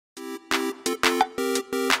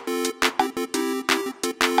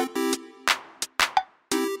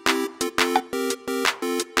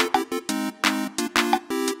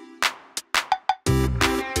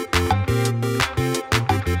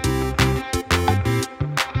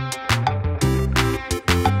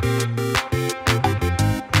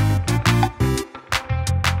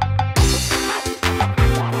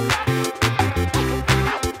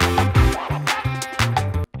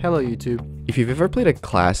YouTube. If you've ever played a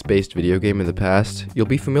class-based video game in the past, you'll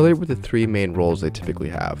be familiar with the three main roles they typically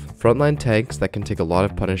have. Frontline tanks that can take a lot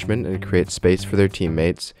of punishment and create space for their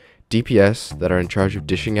teammates, DPS that are in charge of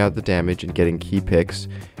dishing out the damage and getting key picks,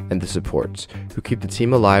 and the supports, who keep the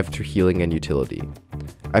team alive through healing and utility.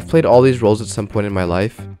 I've played all these roles at some point in my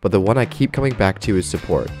life, but the one I keep coming back to is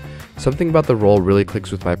support. Something about the role really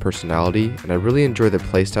clicks with my personality, and I really enjoy the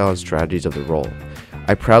playstyle and strategies of the role.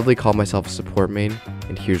 I proudly call myself a support main,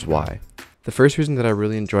 and here's why. The first reason that I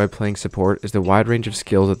really enjoy playing support is the wide range of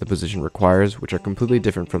skills that the position requires, which are completely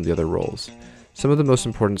different from the other roles. Some of the most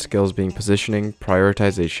important skills being positioning,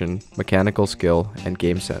 prioritization, mechanical skill, and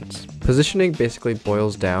game sense. Positioning basically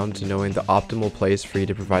boils down to knowing the optimal place for you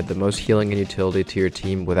to provide the most healing and utility to your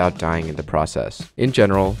team without dying in the process. In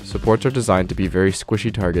general, supports are designed to be very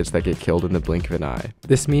squishy targets that get killed in the blink of an eye.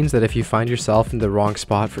 This means that if you find yourself in the wrong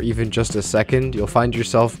spot for even just a second, you'll find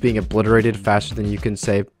yourself being obliterated faster than you can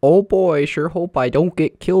say, "Oh boy, sure hope I don't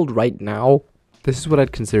get killed right now." This is what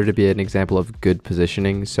I'd consider to be an example of good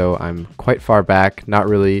positioning, so I'm quite far back, not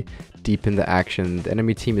really deep in the action. The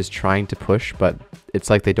enemy team is trying to push, but it's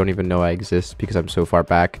like they don't even know I exist because I'm so far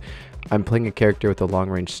back. I'm playing a character with a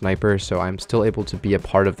long-range sniper, so I'm still able to be a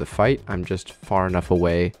part of the fight. I'm just far enough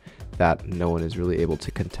away that no one is really able to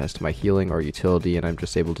contest my healing or utility, and I'm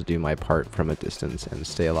just able to do my part from a distance and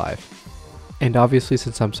stay alive. And obviously,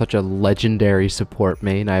 since I'm such a legendary support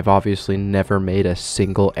main, I've obviously never made a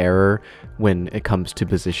single error when it comes to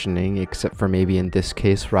positioning, except for maybe in this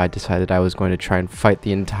case where I decided I was going to try and fight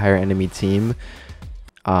the entire enemy team.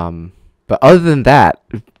 But other than that,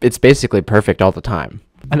 it's basically perfect all the time.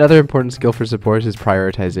 Another important skill for supports is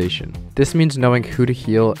prioritization. This means knowing who to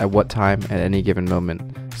heal at what time at any given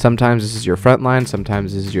moment. Sometimes this is your frontline,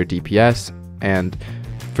 sometimes this is your DPS, and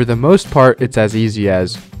for the most part, it's as easy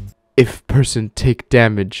as, if person take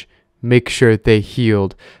damage, make sure they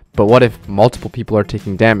healed. But what if multiple people are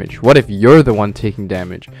taking damage? What if you're the one taking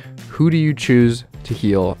damage? Who do you choose to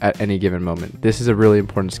heal at any given moment? This is a really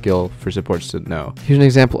important skill for supports to know. Here's an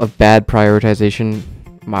example of bad prioritization.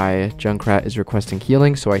 My Junkrat is requesting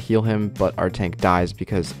healing, so I heal him, but our tank dies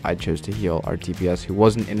because I chose to heal our DPS who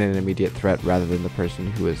wasn't in an immediate threat rather than the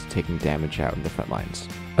person who was taking damage out in the front lines.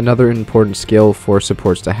 Another important skill for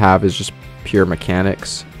supports to have is just pure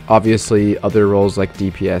mechanics. Obviously, other roles like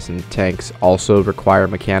DPS and tanks also require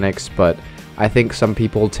mechanics, but I think some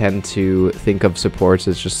people tend to think of supports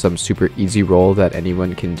as just some super easy role that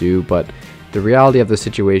anyone can do, but the reality of the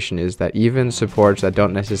situation is that even supports that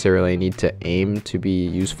don't necessarily need to aim to be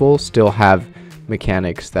useful still have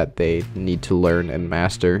mechanics that they need to learn and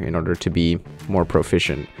master in order to be more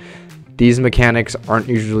proficient. These mechanics aren't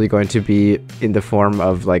usually going to be in the form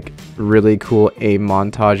of like really cool aim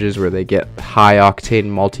montages where they get high octane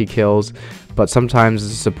multi-kills, but sometimes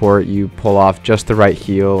as a support you pull off just the right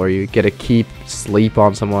heal or you get a keep sleep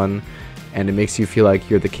on someone and it makes you feel like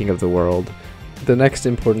you're the king of the world. The next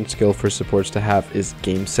important skill for supports to have is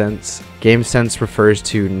game sense. Game sense refers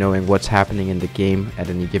to knowing what's happening in the game at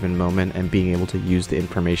any given moment and being able to use the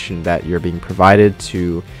information that you're being provided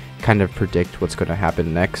to kind of predict what's going to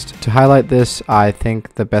happen next. To highlight this, I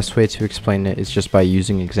think the best way to explain it is just by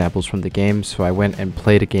using examples from the game. So I went and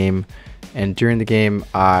played a game, and during the game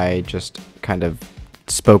I just kind of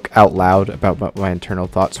spoke out loud about what my internal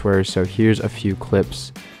thoughts were. So here's a few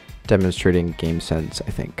clips demonstrating game sense,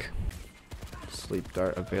 I think. Sleep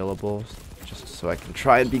dart available just so I can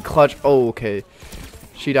try and be clutch. Oh, okay.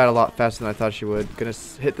 She died a lot faster than I thought she would. Gonna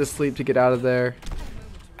hit the sleep to get out of there.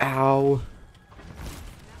 Ow.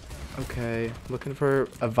 Okay, looking for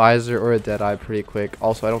a visor or a deadeye pretty quick.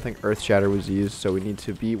 Also, I don't think Earth Shatter was used, so we need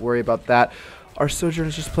to be worried about that. Our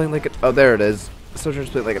Sojourner's just playing like oh, there it is. Sojourner's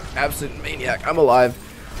playing like an absolute maniac. I'm alive.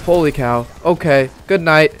 Holy cow. Okay, good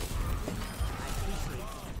night.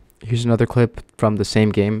 Here's another clip from the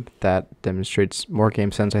same game that demonstrates more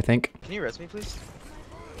game sense, I think. Can you res me, please?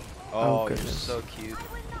 Oh, you're so cute.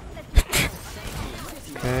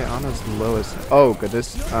 Okay, Ana's lowest. Oh,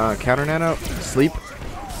 goodness. Counter nano. Sleep.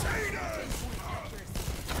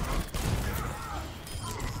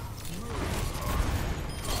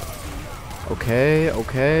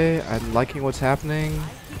 Okay, I'm liking what's happening.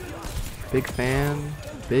 Big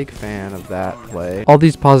fan of that play. All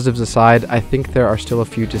these positives aside, I think there are still a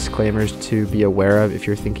few disclaimers to be aware of if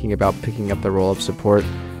you're thinking about picking up the role of support.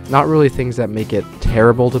 Not really things that make it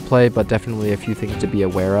terrible to play, but definitely a few things to be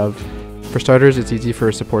aware of. For starters, it's easy for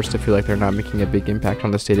supports to feel like they're not making a big impact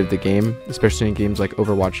on the state of the game, especially in games like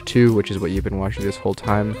Overwatch 2, which is what you've been watching this whole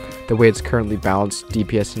time. The way it's currently balanced,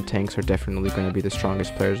 DPS and tanks are definitely going to be the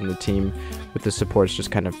strongest players on the team, with the supports just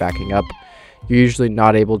kind of backing up. you're usually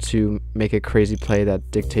not able to make a crazy play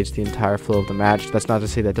that dictates the entire flow of the match. That's not to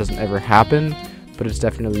say that doesn't ever happen, but it's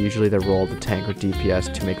definitely usually the role of the tank or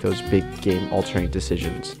DPS to make those big game-altering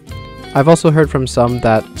decisions. I've also heard from some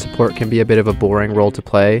that support can be a bit of a boring role to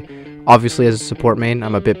play. Obviously, as a support main,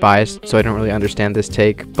 I'm a bit biased, so I don't really understand this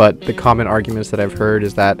take, but the common arguments that I've heard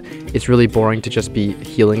is that it's really boring to just be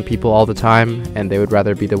healing people all the time, and they would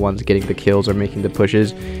rather be the ones getting the kills or making the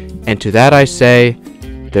pushes. And to that I say,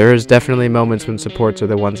 there is definitely moments when supports are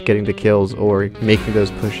the ones getting the kills or making those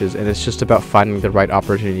pushes, and it's just about finding the right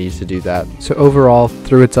opportunities to do that. So overall,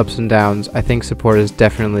 through its ups and downs, I think support is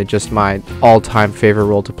definitely just my all-time favorite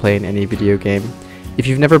role to play in any video game. If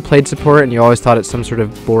you've never played support and you always thought it's some sort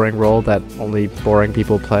of boring role that only boring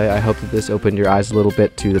people play, I hope that this opened your eyes a little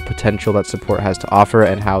bit to the potential that support has to offer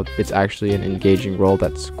and how it's actually an engaging role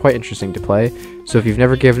that's quite interesting to play. So if you've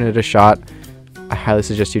never given it a shot, I highly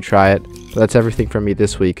suggest you try it. But that's everything from me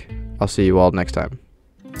this week. I'll see you all next time.